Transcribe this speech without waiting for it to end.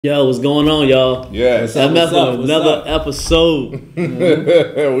Yo, what's going on, y'all? Yeah, FMF with another episode.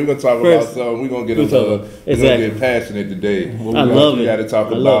 We're gonna talk about something. We're gonna get get passionate today. I love it. We got to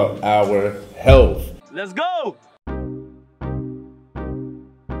talk about our health. Let's go.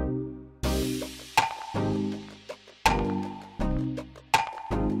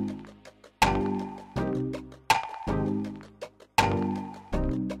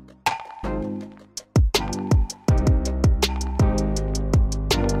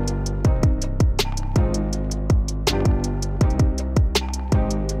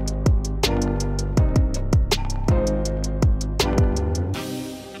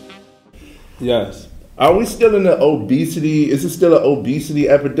 Yes. Are we still in the obesity? Is it still an obesity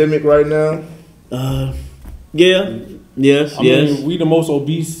epidemic right now? Yeah. Yes. I mean, we the most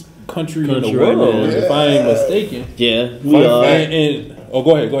obese country in the world, if I ain't mistaken. Yeah, we are.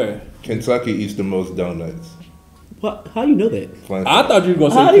 Go ahead. Kentucky eats the most donuts. What? How you know that? I thought you were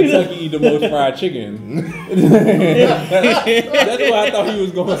gonna say Kentucky eat the most fried chicken. That's what I thought he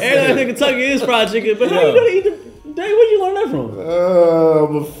was gonna say. And I think Kentucky is fried chicken, but how you know they eat the? Dang, where'd you learn that from?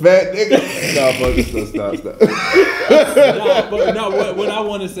 I'm a fat nigga. Stop. What I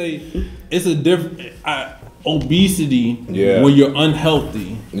want to say, it's a different obesity. Yeah. When you're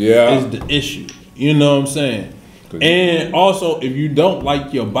unhealthy, is the issue. You know what I'm saying? And also, if you don't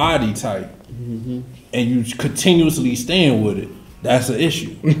like your body type and you continuously staying with it, that's an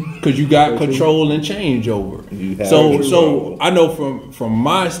issue because you got control and change over. So I know from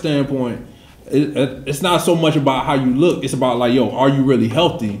my standpoint. It's not so much about how you look. It's about like, yo, are you really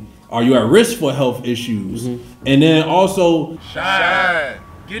healthy? Are you at risk for health issues? And then also shine.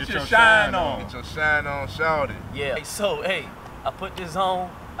 Get your shine on. Get your shine on, shout it. Yeah. So hey, I put this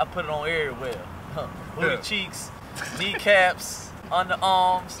on. I put it on everywhere. Booty cheeks, kneecaps,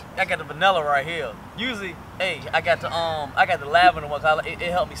 underarms. I got the vanilla right here. Usually, hey, I got the lavender one. It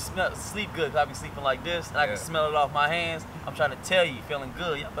helped me sleep good. Cause I be sleeping like this, and I can smell it off my hands. I'm trying to tell you, feeling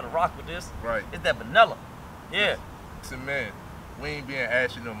good. Y'all better rock with this. Right. It's that vanilla. Yeah. Listen, man, we ain't being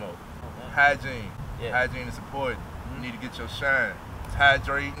ashy no more. Hygiene. Yeah. Hygiene is important. You need to get your shine. It's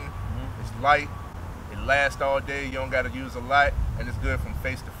hydrating. It's light. It lasts all day. You don't got to use a lot, and it's good from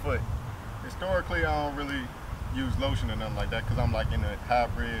face to foot. Historically, I don't really use lotion or nothing like that because I'm like in a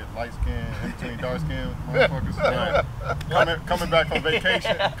hybrid, light skin, in between dark skin motherfuckers. Coming back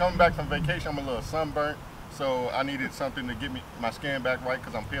from vacation, I'm a little sunburnt, so I needed something to get my skin back right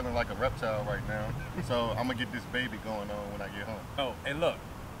because I'm feeling like a reptile right now. So I'm gonna get this baby going on when I get home. Oh, and look,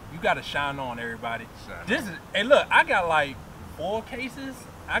 you gotta shine on, everybody. Hey, look, I got like 4 cases.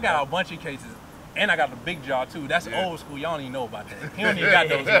 I got a bunch of cases. And I got the big jaw too. That's old school. Y'all don't even know about that. He don't even got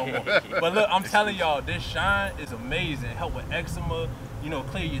those no more. But look, I'm telling y'all, this shine is amazing. Help with eczema,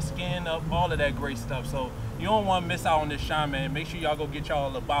 clear your skin up, all of that great stuff. So you don't want to miss out on this shine, man. Make sure y'all go get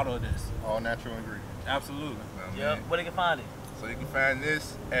y'all a bottle of this. All natural ingredients. Absolutely. Yep. Where they can find it? So you can find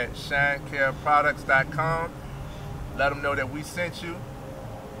this at shinecareproducts.com. Let them know that we sent you.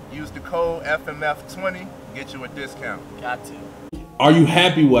 Use the code FMF20, get you a discount. Got to. Are you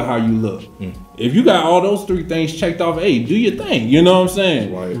happy with how you look? If you got all those 3 things checked off, hey, do your thing. You know what I'm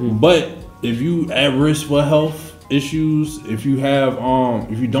saying? Right. But if you at risk for health issues, if you have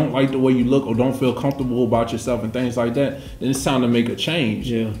if you don't like the way you look or don't feel comfortable about yourself and things like that, then it's time to make a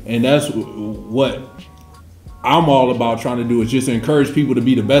change. Yeah. And that's what I'm all about trying to do, is just encourage people to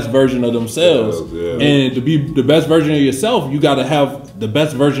be the best version of themselves. And to be the best version of yourself, you got to have the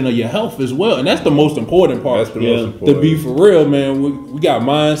best version of your health as well. And that's the most important part. That's the most important. To be for real, man. We got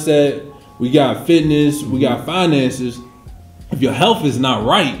mindset, we got fitness, we got finances. If your health is not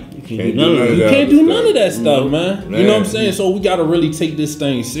right, you can't do none of that stuff, man. You know what I'm saying? So we got to really take this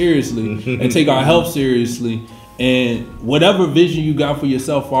thing seriously and take our health seriously. And whatever vision you got for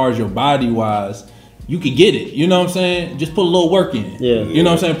yourself as far as your body-wise, you can get it. You know what I'm saying? Just put a little work in. You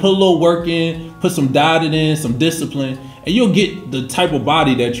know what I'm saying? Put a little work in, put some diet in, some discipline, and you'll get the type of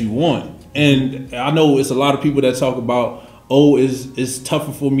body that you want. And I know it's a lot of people that talk about, oh, it's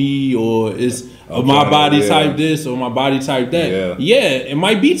tougher for me, or it's my body type this or my body type that. Yeah, it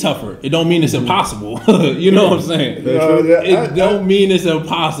might be tougher. It don't mean it's impossible. You know what I'm saying? It don't mean it's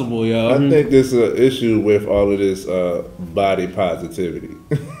impossible, yo. I think there's an issue with all of this body positivity.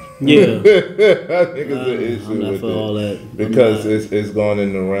 Yeah, I think it's an issue with all it that. because it's going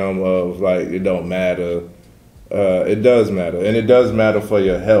in the realm of like it don't matter. It does matter, and it does matter for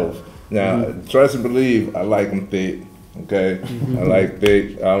your health. Now, trust and believe, I like them thick. Okay, I like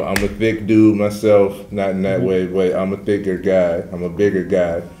thick. I'm a thick dude myself, not in that way, but I'm a thicker guy. I'm a bigger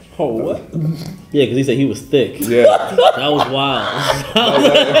guy. Oh, what? Yeah, because he said he was thick. Yeah. That was wild.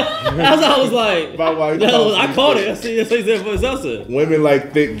 I was like, I caught it. I see he said for his answer. Women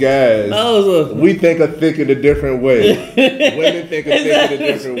like thick guys. We think of thick in a different way. Women think of thick in a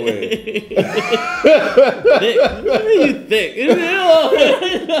different way. Thick? What do you mean thick?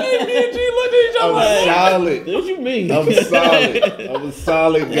 I'm solid. What you mean? I'm solid. I'm a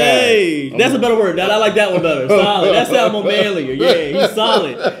solid guy. Hey, that's a better word. I like that one better. Solid. That sounds more manlier. Yeah, he's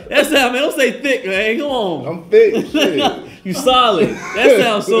solid. That sounds, man, don't say thick, man. Come on. I'm thick. Shit. You solid.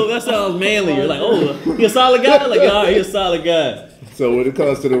 That sounds manly. You're like, oh, you a solid guy? Like, all right, you're a solid guy. So when it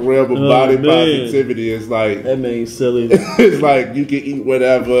comes to the realm of body positivity, it's like that man's silly. It's like you can eat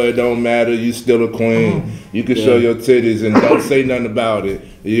whatever, it don't matter. You still a queen. You can show your titties and don't say nothing about it.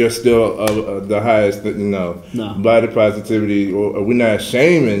 You're still the highest, body positivity. We're not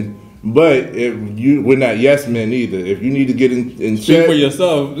shaming. But we're not yes men either. If you need to get in speak for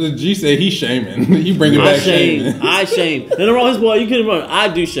yourself. G said he's shaming. He bring it back shaming. I shame. Nothing wrong with his boy. You couldn't run.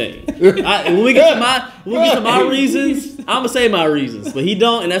 I do shame. When we get to my reasons, I'm gonna say my reasons. But he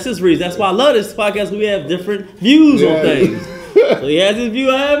don't, and that's his reason. That's why I love this podcast. We have different views on things. So he has his view,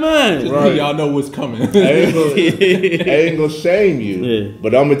 I have mine. Right. Y'all know what's coming. I ain't gonna shame you,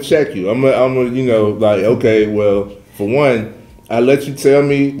 but I'm gonna check you. I'm gonna, like, okay, well, for one, I let you tell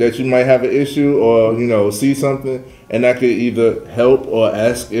me that you might have an issue or, see something, and I could either help or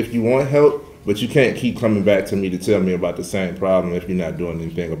ask if you want help, but you can't keep coming back to me to tell me about the same problem if you're not doing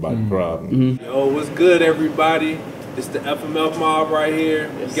anything about the problem. Yo, what's good, everybody? It's the FMF mob right here.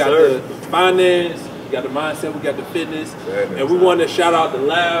 We got the finance, we got the mindset, we got the fitness, and we want to shout out the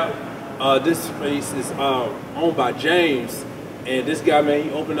lab. This space is owned by James, and this guy, man,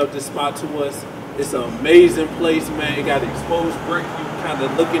 he opened up this spot to us. It's an amazing place, man. It got exposed brick. You can kind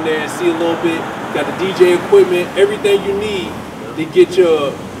of look in there and see a little bit. Got the DJ equipment, everything you need to get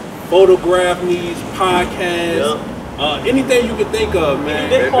your photograph needs, podcast, anything you can think of, man.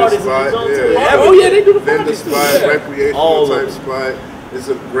 They parties in the zone too. Oh yeah, they do the parties too. Recreational type spot. It's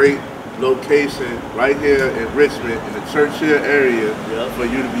a great location right here in Richmond, in the Churchill area, for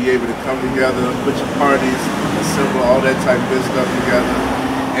you to be able to come together, put your parties, assemble all that type of good stuff together,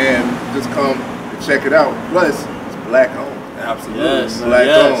 and just come and check it out. Plus, it's black owned. Absolutely. Black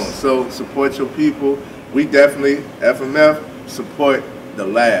owned. So support your people. We definitely, FMF, support the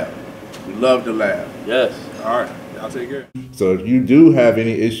lab. We love the lab. Yes. All right. Y'all take care. So if you do have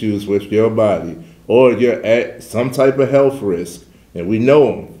any issues with your body, or you're at some type of health risk, and we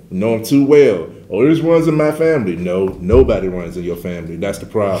know them too well. Oh, there's ones in my family. No, nobody runs in your family. That's the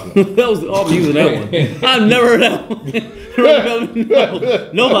problem. That was I'm using that one. I've never heard that one.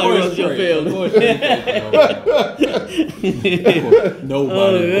 No, nobody runs your family.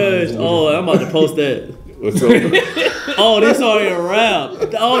 Nobody. Oh, I'm about to post that. Oh, this already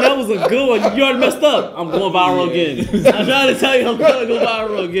around. Oh, that was a good one. You already messed up. I'm going viral again. I'm trying to tell you, I'm going to go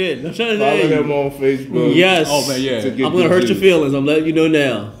viral again. I'm trying to tell you. Follow them on Facebook. Yes. Oh man, yeah. I'm going to hurt your feelings. I'm letting you know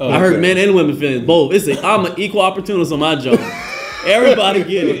now. I hurt men and women feelings, both. I'm an equal opportunist on my job. Everybody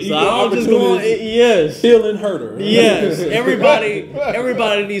get it. So I'm just going. Yes. Feeling herder. Yes.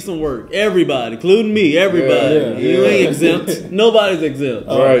 Everybody needs some work. Everybody, including me. Everybody. You ain't exempt. Nobody's exempt.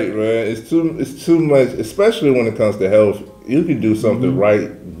 Right, man. It's too much, especially when it comes to health. You can do something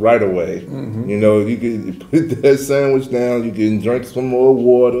right away. You know, you can put that sandwich down. You can drink some more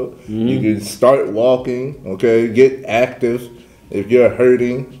water. You can start walking. Okay, get active. If you're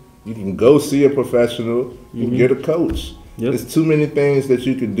hurting, you can go see a professional. You can get a coach. There's too many things that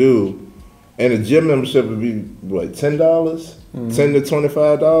you can do, and a gym membership would be what, $10, $10 to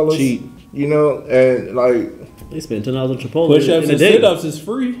 $25, cheap. You know, and like they spend $10 on Chipotle. Push-ups and sit-ups is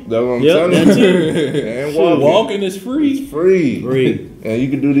free. That's what I'm telling you. And walking is free. It's free, and you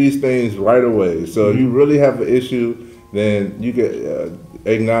can do these things right away. So if you really have an issue, then you can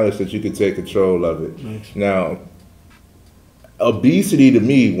acknowledge that you can take control of it. Nice. Now, obesity to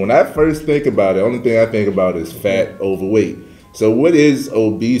me, when I first think about it, the only thing I think about is fat, overweight. So what is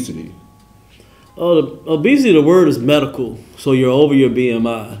obesity? Oh, obesity, the word is medical. So you're over your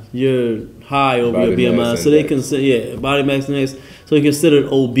BMI. You're high over your BMI. So they consider, body mass index. So you're considered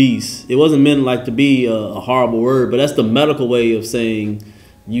obese. It wasn't meant like to be a horrible word, but that's the medical way of saying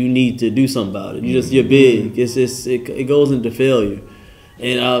you need to do something about it. You're big. It goes into failure.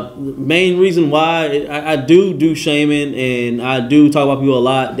 And main reason why I do shaming, and I do talk about people a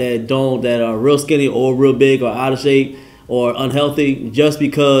lot that are real skinny or real big or out of shape or unhealthy, just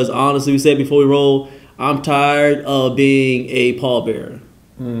because honestly, we said before we roll, I'm tired of being a pallbearer.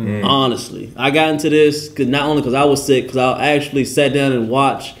 Honestly, I got into this not only because I was sick, because I actually sat down and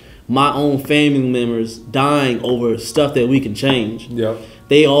watched my own family members dying over stuff that we can change. Yep.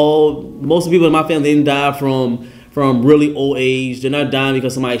 Most of the people in my family, they didn't die from really old age. They're not dying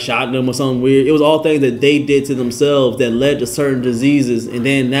because somebody shot them or something weird. It was all things that they did to themselves that led to certain diseases. And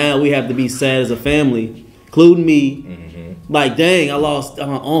then now we have to be sad as a family, including me. Like, dang, I lost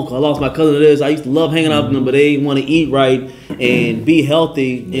my uncle, I lost my cousin to this. I used to love hanging out with them, but they didn't want to eat right and be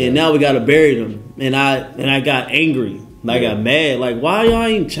healthy. And now we got to bury them. And I got angry. I got mad. Like, why y'all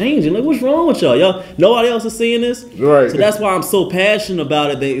ain't changing? Like, what's wrong with y'all? Nobody else is seeing this? Right. So that's why I'm so passionate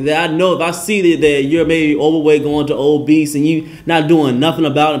about it. That I know if I see that you're maybe overweight, going to obese, and you not doing nothing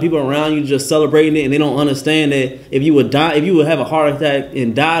about it, and people around you just celebrating it, and they don't understand that if you would have a heart attack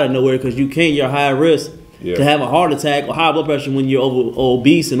and die out of nowhere because you're high risk to have a heart attack or high blood pressure when you're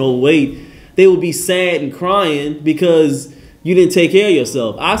obese and overweight, they would be sad and crying because you didn't take care of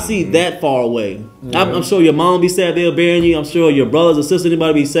yourself. I see that far away. I'm sure your mom be sad they're burying you. I'm sure your brothers or sisters,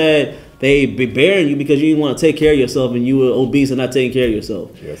 anybody be sad they be burying you because you didn't want to take care of yourself and you were obese and not taking care of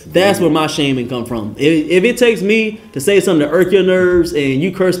yourself. Yes, that's where my shaming come from. If it takes me to say something to irk your nerves and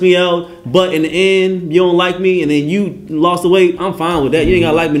you curse me out, but in the end you don't like me and then you lost the weight, I'm fine with that. You ain't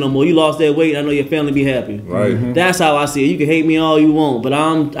gotta like me no more. You lost that weight. I know your family be happy. Right. That's how I see it. You can hate me all you want, but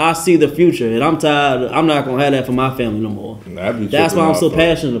I see the future and I'm tired. I'm not gonna have that for my family no more. That's why I'm so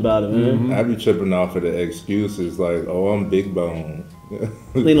passionate about it, man. I be tripping off of the excuses like, oh, I'm big bone.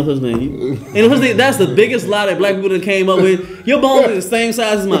 Ain't no such thing. That's the biggest lie that black people that came up with. Your bone is the same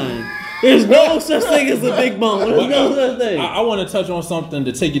size as mine. There's no such thing as a big bone. There's no such thing. I want to touch on something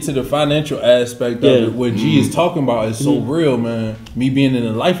to take you to the financial aspect of it. What G is talking about is so real, man. Me being in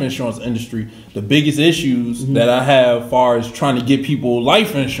the life insurance industry, the biggest issues that I have as far as trying to get people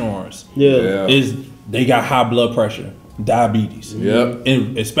life insurance is they got high blood pressure, diabetes,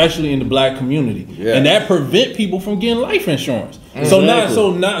 and especially in the black community, and that prevent people from getting life insurance. So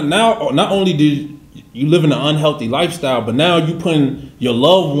now, not only did you live in an unhealthy lifestyle, but now you putting your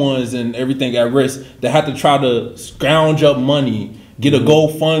loved ones and everything at risk. They have to try to scrounge up money, get a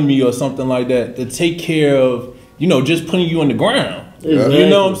GoFundMe or something like that to take care of, just putting you on the ground. Exactly. You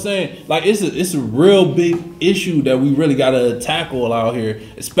know what I'm saying? Like it's a real big issue that we really got to tackle out here,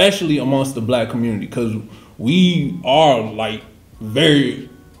 especially amongst the black community, because we are like very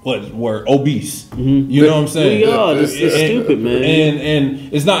obese. You know what I'm saying? We are. It's stupid, man.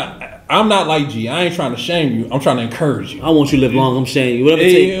 And it's not. I'm not like G. I ain't trying to shame you. I'm trying to encourage you. I want you to live long. I'm shaming you. Whatever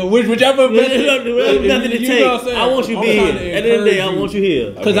it takes. Whichever nothing to take. I want you to be here. At the end of the day, I want you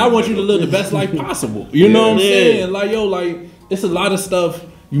here. Because I want you to live the best life possible. You know what I'm saying? Like, it's a lot of stuff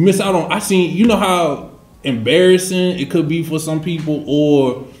you miss out on. I seen, you know how embarrassing it could be for some people,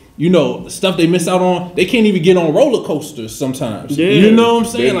 or stuff they miss out on. They can't even get on roller coasters sometimes. You know what I'm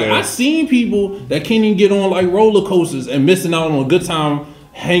saying? Like, I seen people that can't even get on like roller coasters and missing out on a good time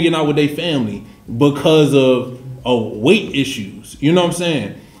hanging out with their family because of weight issues. You know what I'm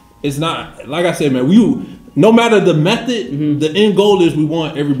saying? It's not, like I said, man, no matter the method, the end goal is we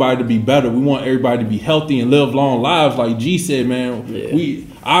want everybody to be better. We want everybody to be healthy and live long lives. Like G said, man,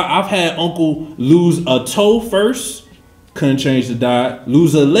 I've had uncle lose a toe first, couldn't change the diet,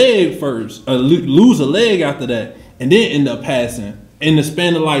 lose a leg first, lose a leg after that, and then end up passing in the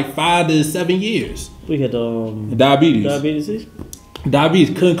span of like 5 to 7 years. We had diabetes.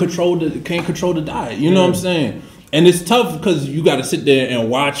 Diabetes can't control the diet. You know what I'm saying? And it's tough because you got to sit there and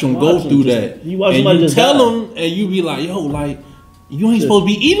watch them go through that. You watch and you tell them, and you be like, yo, like, you ain't supposed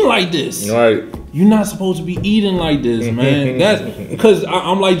to be eating like this. Right. You're not supposed to be eating like this, man. That's because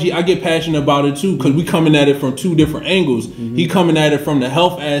I'm like, G, I get passionate about it too, because we coming at it from 2 different angles. He coming at it from the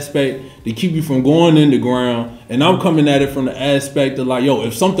health aspect to keep you from going in the ground, and I'm coming at it from the aspect of like, yo,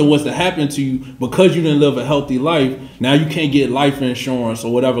 if something was to happen to you because you didn't live a healthy life, now you can't get life insurance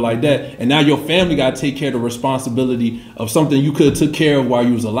or whatever like that, and now your family got to take care of the responsibility of something you could have took care of while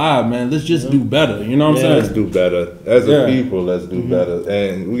you was alive. Man, let's just do better. You know what I'm saying? Let's do better as a people. Let's do better,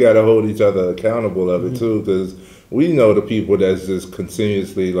 and we got to hold each other accountable of it too, because we know the people that's just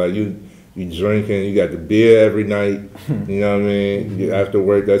continuously like you drinking, you got the beer every night, you know what I mean? After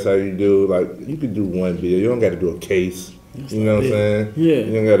work, that's how you do. Like, you could do 1 beer. You don't got to do a case. You know what I'm saying? Yeah.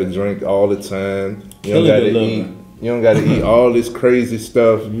 You don't got to drink all the time. You don't got to eat. You don't got to eat all this crazy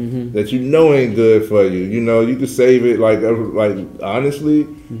stuff that you know ain't good for you. You know, you can save it. Like honestly,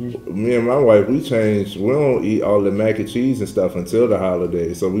 me and my wife, we changed. We don't eat all the mac and cheese and stuff until the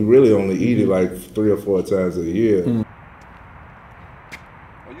holidays. So we really only eat it like 3 or 4 times a year.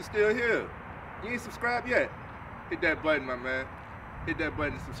 Still here. You ain't subscribed yet? Hit that button, my man. Hit that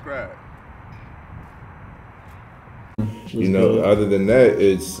button to subscribe. You know, other than that,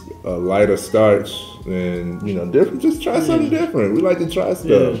 it's a lighter starch and, you know, different. Just try something different. We like to try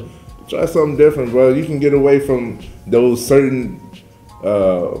stuff. Yeah. Try something different, bro. You can get away from those certain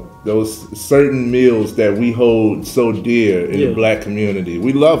meals that we hold so dear in the black community.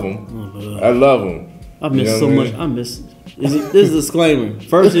 We love them. I love them. I miss so much. I miss. This is a disclaimer.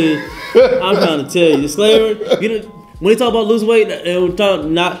 First is, I'm trying to tell you, disclaimer. You know, when they talk about lose weight, and we're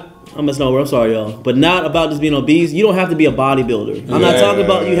talking I'm messing over. I'm sorry, y'all, but not about just being obese. You don't have to be a bodybuilder. I'm not talking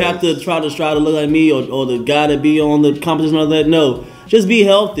about you have to try to look like me or the guy that be on the competition or that. No. Just be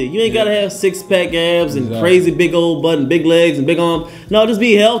healthy. You ain't gotta have 6-pack abs and crazy big old butt and big legs and big arms. No, just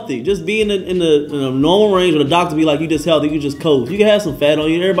be healthy. Just be in a normal range where the doctor be like, you just healthy, you just coast. You can have some fat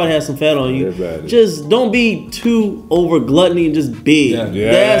on you. Everybody has some fat on you. Just don't be too over gluttony and just big.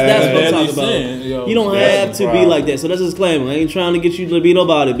 That's what I'm talking about. You don't have to be like that. So that's a disclaimer. I ain't trying to get you to be no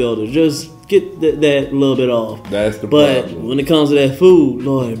bodybuilder. Just get that little bit off. That's the problem. But when it comes to that food,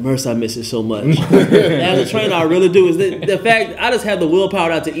 Lord mercy, I miss it so much. As a trainer, I really do. Is the fact I just have the willpower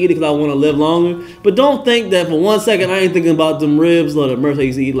not to eat it because I want to live longer. But don't think that for 1 second I ain't thinking about them ribs. Lord mercy, I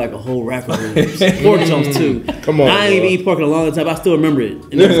used to eat like a whole rack of ribs. Pork chunks too. Come on, I ain't even eat pork in a long time. I still remember it.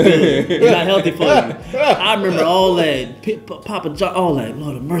 And it was good. It's not healthy for you. I remember all that. Papa John, all that.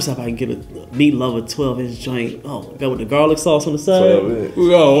 Lord mercy, if I can get a meat lover 12-inch joint. Oh, got with the garlic sauce on the side.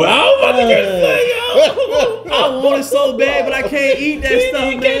 Yo, I was about to get I want it so bad, but I can't eat that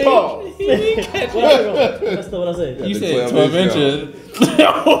stuff, man. That's not what I said. You said 12 inches. Pause.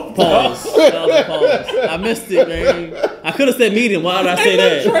 That was a pause. I missed it, man. I could have said medium. Why did I say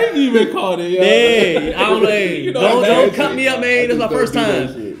that? Drake even called it, yo. Hey, I don't know. Don't cut me up, man. That's my first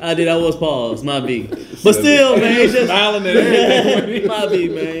time. I did. I was paused. My B. But still, man, it's just smiling at everything. My B,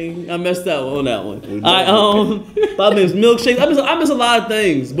 man. I messed up on that one. I miss milkshakes. I miss a lot of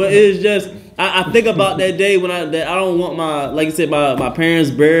things, but it's just. I think about that day when I don't want like you said, my parents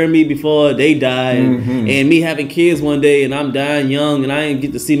burying me before they died, and me having kids one day, and I'm dying young, and I didn't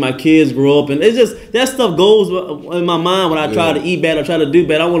get to see my kids grow up, and it's just that stuff goes in my mind when I try to eat bad or try to do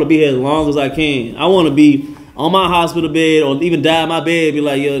bad. I want to be here as long as I can. I want to be on my hospital bed or even die in my bed. Be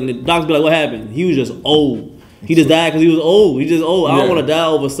like, yo, and the doctor be like, what happened? He was just old. He just died because he was old. He's just old. I don't want to die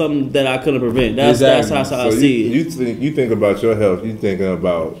over something that I couldn't prevent. That's how I see it. You think about your health. You thinking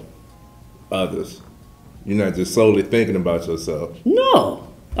about others. You're not just solely thinking about yourself. No,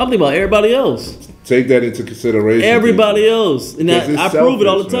 I'm thinking about everybody else. Take that into consideration. Everybody else, and I prove it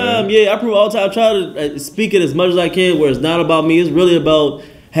all the time. Man. Yeah, I prove it all the time. I try to speak it as much as I can, where it's not about me. It's really about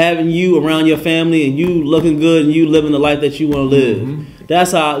having you around your family and you looking good and you living the life that you want to live.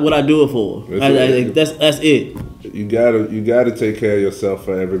 That's what I do it for. That's it. You gotta take care of yourself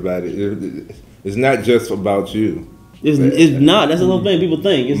for everybody. It's not just about you. It's not. That's the whole thing people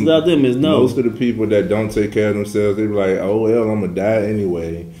think. It's about them. It's no. Most of the people that don't take care of themselves, they be like, oh, well, I'm going to die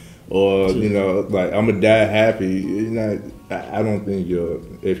anyway. Or, you know, like, I'm going to die happy. I don't think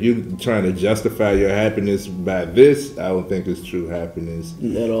if you're trying to justify your happiness by this, I don't think it's true happiness.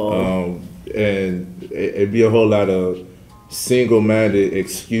 At all. And it'd be a whole lot of single-minded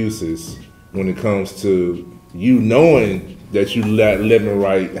excuses when it comes to you knowing that you're not living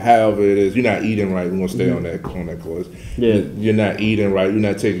right, however it is. You're not eating right. We're going to stay on that course. Yeah. You're not eating right. You're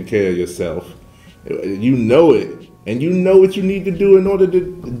not taking care of yourself. You know it. And you know what you need to do in order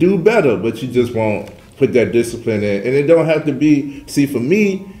to do better, but you just won't put that discipline in. And it don't have to be, see, for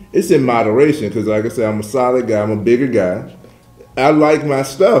me, it's in moderation because, like I said, I'm a solid guy. I'm a bigger guy. I like my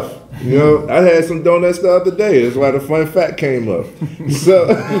stuff. You know, I had some donuts the other day. That's why the fun fact came up. So,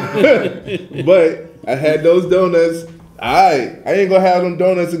 but I had those donuts. I ain't gonna have them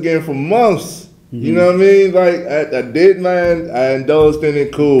donuts again for months. You know what I mean? Like I did mine, I indulged in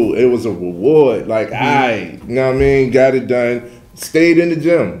it, cool. It was a reward. Like you know what I mean? Got it done. Stayed in the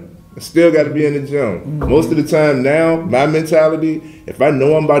gym. I still got to be in the gym. Most of the time now, my mentality, if I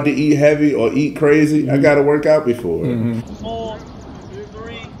know I'm about to eat heavy or eat crazy, I got to work out before. 4,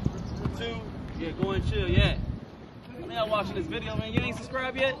 3, 2, yeah, go and chill, yeah. Man, y'all watching this video, man. You ain't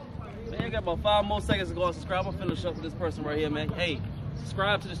subscribed yet? Man, you got about 5 more seconds to go and subscribe. I'm finna up with this person right here, man. Hey,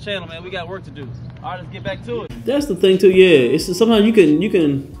 subscribe to this channel, man. We got work to do. All right, let's get back to it. That's the thing too, yeah. It's sometimes you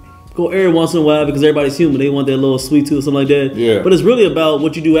can go every once in a while because everybody's human. They want that little sweet tooth or something like that. Yeah. But it's really about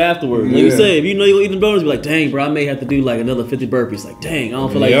what you do afterwards. Like you say, if you know you're eating donuts, be like, dang, bro, I may have to do like another 50 burpees. Like, dang, I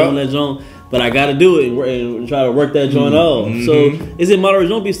don't feel like doing that joint, but I got to do it and try to work that joint off. So it's in moderation.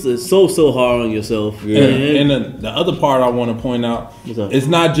 Don't be so hard on yourself. Yeah. And the other part I want to point out, it's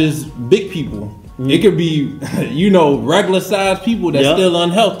not just big people. It could be, regular sized people that's still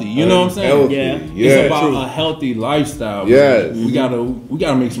unhealthy. You know what I'm saying? It's about a healthy lifestyle. Yes. We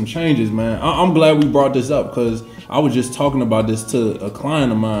gotta make some changes, man. I'm glad we brought this up because I was just talking about this to a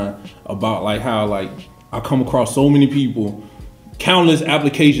client of mine about like how like I come across so many people, countless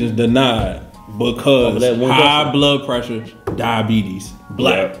applications denied because high blood pressure, diabetes,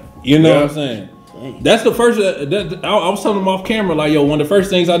 black. You know what I'm saying? That's the first. I was telling them off camera, like, yo, one of the first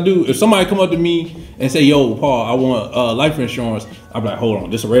things I do, if somebody come up to me and say, yo, Paul, I want life insurance, I'm like, hold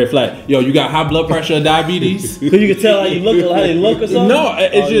on, this is a red flag. Yo, you got high blood pressure, diabetes? Because you can tell how you look, how they look or something? No,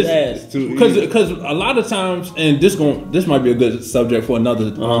 it's just because a lot of times, and this might be a good subject for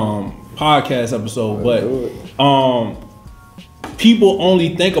another podcast episode, but people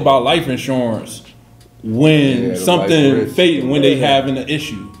only think about life insurance when when they having an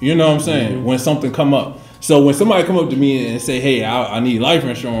issue. You know what I'm saying? When something come up. So when somebody come up to me and say, hey, I need life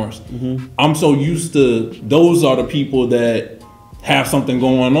insurance, I'm so used to those are the people that have something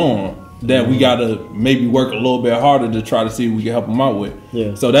going on that we gotta maybe work a little bit harder to try to see if we can help them out with.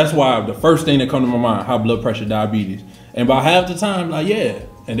 Yeah. So that's why the first thing that come to my mind, high blood pressure, diabetes. And about half the time, like, yeah.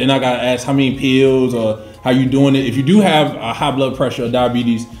 And then I gotta ask how many pills or how you doing it. If you do have a high blood pressure or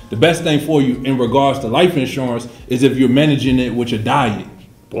diabetes, the best thing for you in regards to life insurance is if you're managing it with your diet.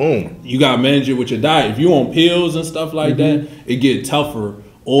 Boom. You gotta manage it with your diet. If you on pills and stuff like that, it get tougher,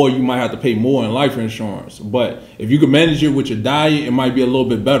 or you might have to pay more in life insurance. But if you can manage it with your diet, it might be a little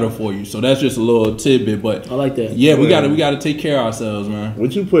bit better for you. So that's just a little tidbit. But I like that. Yeah, we gotta take care of ourselves, man.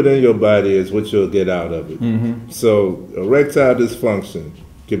 What you put in your body is what you'll get out of it. So erectile dysfunction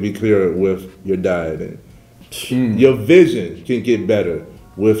can be cleared with your dieting. Your vision can get better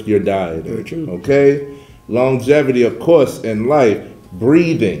with your dieting. Okay? Longevity, of course, in life,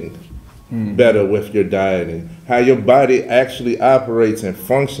 breathing better with your dieting. How your body actually operates and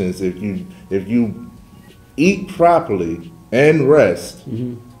functions if you eat properly and rest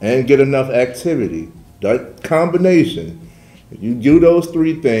and get enough activity. That combination, if you do those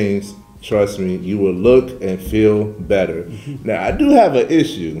three things, trust me, you will look and feel better. Now, I do have an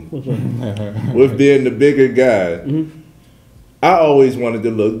issue with being the bigger guy. I always wanted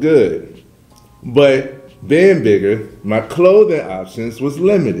to look good, but being bigger, my clothing options was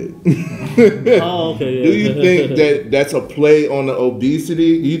limited. Oh, okay. Do you think that that's a play on the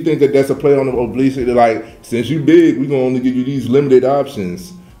obesity? Do you think that that's a play on the obesity? Like, since you big, we're gonna only give you these limited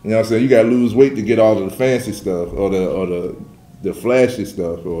options. You know what I'm saying? You gotta lose weight to get all of the fancy stuff or the flashy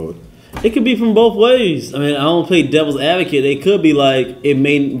stuff, or it could be from both ways. I mean, I don't play devil's advocate. It could be like it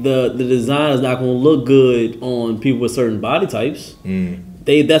may the design is not going to look good on people with certain body types.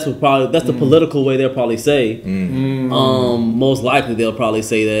 That's the political way they'll probably say. Most likely they'll probably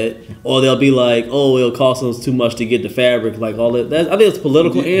say that, or they'll be like, "Oh, it'll cost us too much to get the fabric." Like all that. I think it's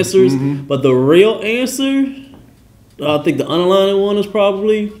political answers, but the real answer, I think the underlying one is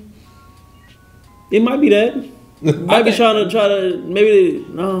probably it might be that. Might be trying to maybe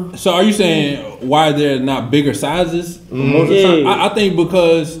no. So are you saying why they're not bigger sizes? Most of the time? I think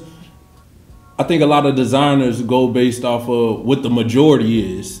because I think a lot of designers go based off of what the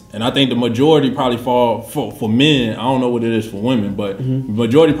majority is, and I think the majority probably fall for men. I don't know what it is for women, but the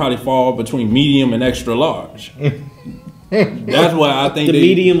majority probably fall between medium and extra large. That's why I think the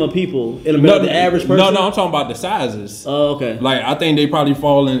medium of people in America, the average person. No, I'm talking about the sizes. Oh, okay. Like I think they probably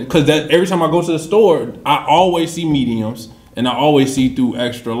fall in because every time I go to the store, I always see mediums and I always see through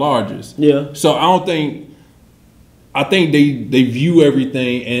extra larges. Yeah. So I think they view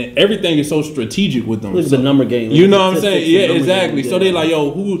everything and everything is so strategic with them. Look at the number game. You know what I'm saying? Yeah, exactly. So they like,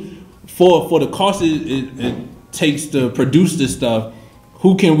 yo, who for the cost it takes to produce this stuff,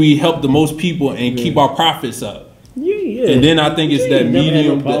 who can we help the most people and keep our profits up? Yeah. And then I think it's that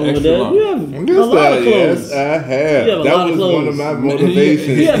medium, the extra large. You have a lot of clothes. Yes, I have. That was one of my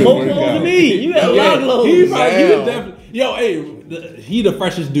motivations. You have more clothes than me. You have a lot of clothes. He definitely, yo, hey, he the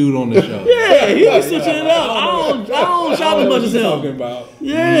freshest dude on the show. Yeah, he be switching it up. I don't shop as much as him. Talking about.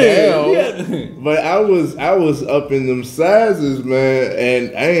 Yeah. But I was up in them sizes, man,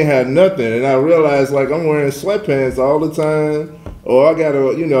 and I ain't had nothing, and I realized like I'm wearing sweatpants all the time. Or I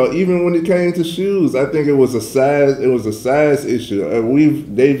gotta, even when it came to shoes, I think it was a size issue.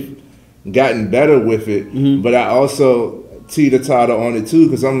 They've gotten better with it, but I also teeter-totter on it too,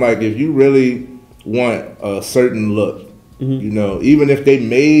 because I'm like, if you really want a certain look, even if they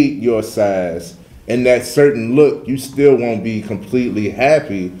made your size and that certain look, you still won't be completely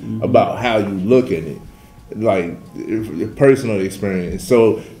happy about how you look in it, like your personal experience.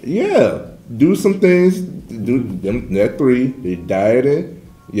 So yeah, do some things. Do them that three: your dieting,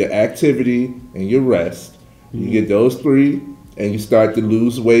 your activity, and your rest. You get those three, and you start to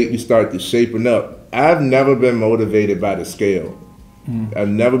lose weight, you start to shaping up. I've never been motivated by the scale. I've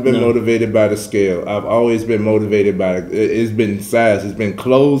never been motivated by the scale. I've always been motivated by it's been size. It's been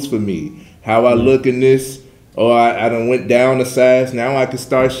clothes for me. How I look in this, or I done went down a size. Now I can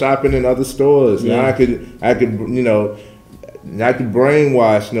start shopping in other stores. Now I could you know, not to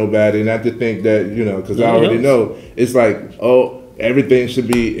brainwash nobody, not to think that, you know, because I already know. It's like, oh, everything should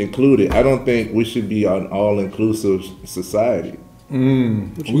be included. I don't think we should be an all-inclusive society.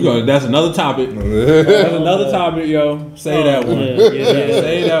 That's another topic. That's another topic, yo. Say that one.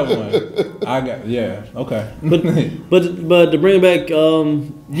 Say that one. I got okay. But to bring it back,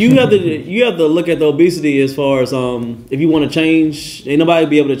 you have to look at the obesity as far as if you want to change. Ain't nobody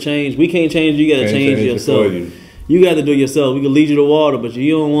be able to change. We can't change. You got to change yourself. You got to do it yourself. We can lead you to water, but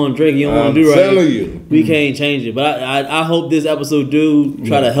you don't want to drink. You don't want to do right. We can't change it. But I hope this episode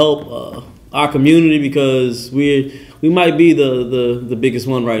try to help our community, because we might be the biggest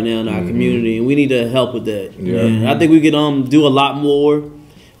one right now in our community, and we need to help with that. And I think we could do a lot more.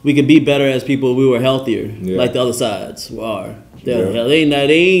 We could be better as people if we were healthier, like the other sides are. They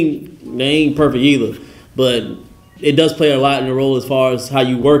ain't perfect either, but it does play a lot in the role as far as how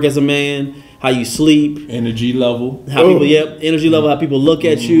you work as a man, how you sleep, energy level, how people energy level, how people look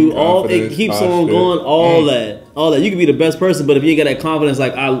at you. All it keeps on going. All that. You can be the best person, but if you ain't got that confidence,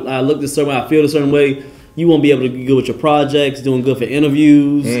 like I look this certain way, I feel a certain way, you won't be able to be good with your projects, doing good for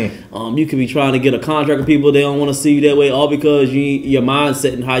interviews. You could be trying to get a contract with people, they don't want to see you that way, all because your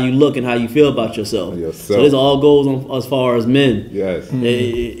mindset and how you look and how you feel about yourself. So this all goes on as far as men.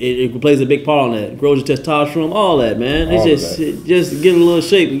 It plays a big part on that. Grows your testosterone, all that, man. It's just get a little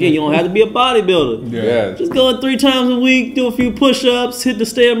shape. Again, you don't have to be a bodybuilder. Just go 3 times a week, do a few push-ups, hit the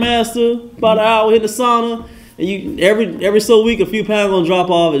Stairmaster, about an hour, hit the sauna. And you every so week, a few pounds gonna drop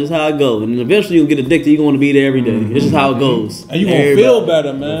off. It's just how it goes. And eventually you'll get addicted. You're gonna be there every day. It's just how it goes. And you gonna feel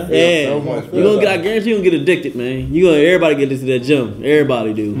better, man. I guarantee you gonna get addicted, man. Everybody get addicted to that gym.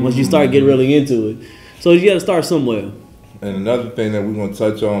 Everybody do. Once you start getting really into it. So you gotta start somewhere. And another thing that we're gonna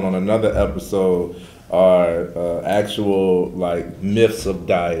touch on another episode are actual like myths of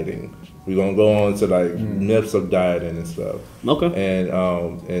dieting. We're gonna go on to like myths of dieting and stuff. Okay.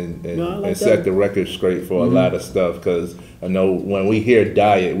 And set the record straight for a lot of stuff, because I know when we hear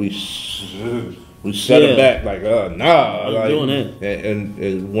diet, we shut it back like, nah. Like, doing that.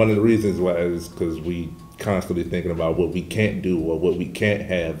 And one of the reasons why is because we constantly thinking about what we can't do or what we can't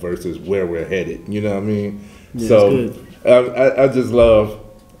have versus where we're headed. You know what I mean? So I just love.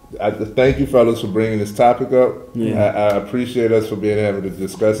 Thank you, fellas, for bringing this topic up. I appreciate us for being able to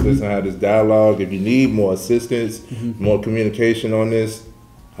discuss this and have this dialogue. If you need more assistance, more communication on this,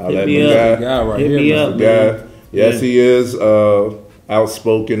 I'll let the guy right here. Yes, he is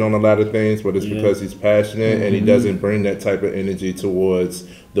outspoken on a lot of things, but it's because he's passionate and he doesn't bring that type of energy towards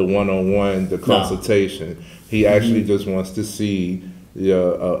the one-on-one, the consultation. He actually just wants to see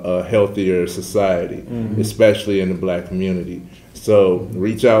a healthier society, especially in the Black community. So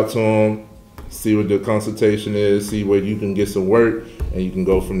reach out to him, see what the consultation is, see where you can get some work, and you can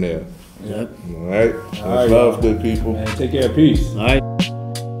go from there. All right. Love, good people. Man, take care. Peace. All right.